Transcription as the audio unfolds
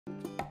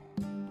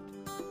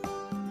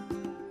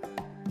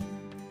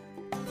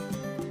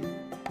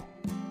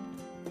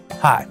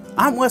Hi,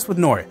 I'm Wes with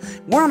Noria.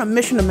 We're on a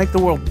mission to make the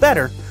world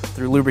better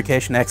through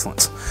lubrication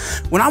excellence.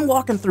 When I'm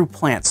walking through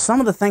plants, some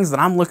of the things that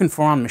I'm looking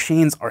for on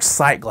machines are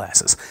sight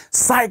glasses.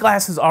 Sight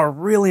glasses are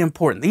really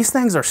important. These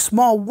things are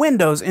small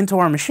windows into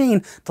our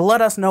machine to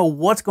let us know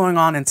what's going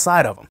on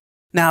inside of them.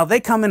 Now, they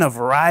come in a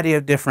variety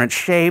of different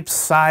shapes,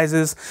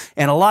 sizes,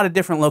 and a lot of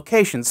different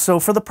locations. So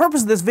for the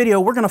purpose of this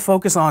video, we're going to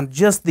focus on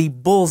just the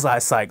bullseye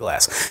sight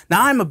glass.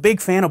 Now, I'm a big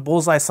fan of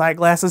bullseye sight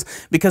glasses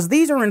because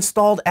these are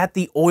installed at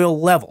the oil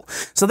level.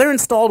 So they're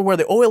installed where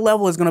the oil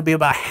level is going to be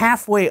about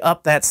halfway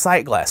up that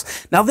sight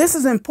glass. Now, this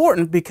is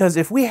important because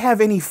if we have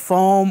any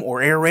foam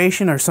or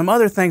aeration or some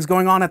other things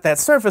going on at that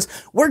surface,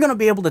 we're going to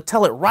be able to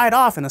tell it right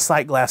off in a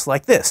sight glass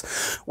like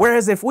this.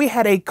 Whereas if we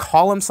had a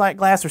column sight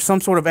glass or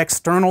some sort of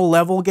external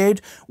level gauge,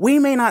 we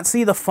may not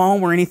see the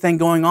foam or anything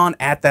going on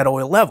at that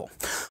oil level.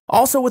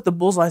 Also, with the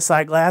bullseye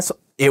sight glass,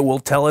 it will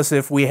tell us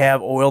if we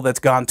have oil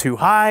that's gone too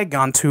high,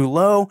 gone too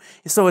low.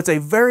 So it's a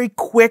very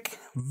quick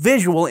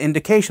visual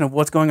indication of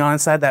what's going on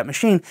inside that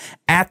machine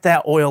at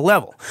that oil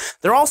level.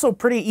 They're also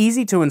pretty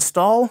easy to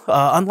install,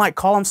 unlike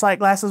column sight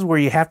glasses where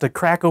you have to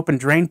crack open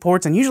drain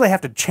ports and usually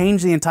have to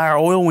change the entire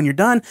oil when you're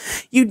done.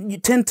 You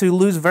tend to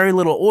lose very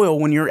little oil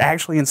when you're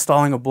actually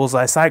installing a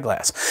bullseye sight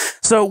glass.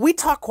 So we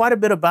talk quite a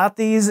bit about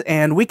these,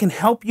 and we can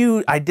help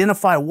you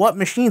identify what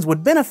machines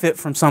would benefit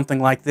from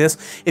something like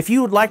this. If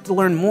you would like to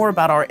learn more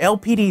about our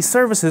LPD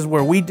services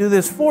where we do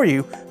this for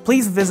you,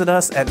 please visit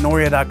us at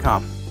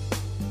noria.com.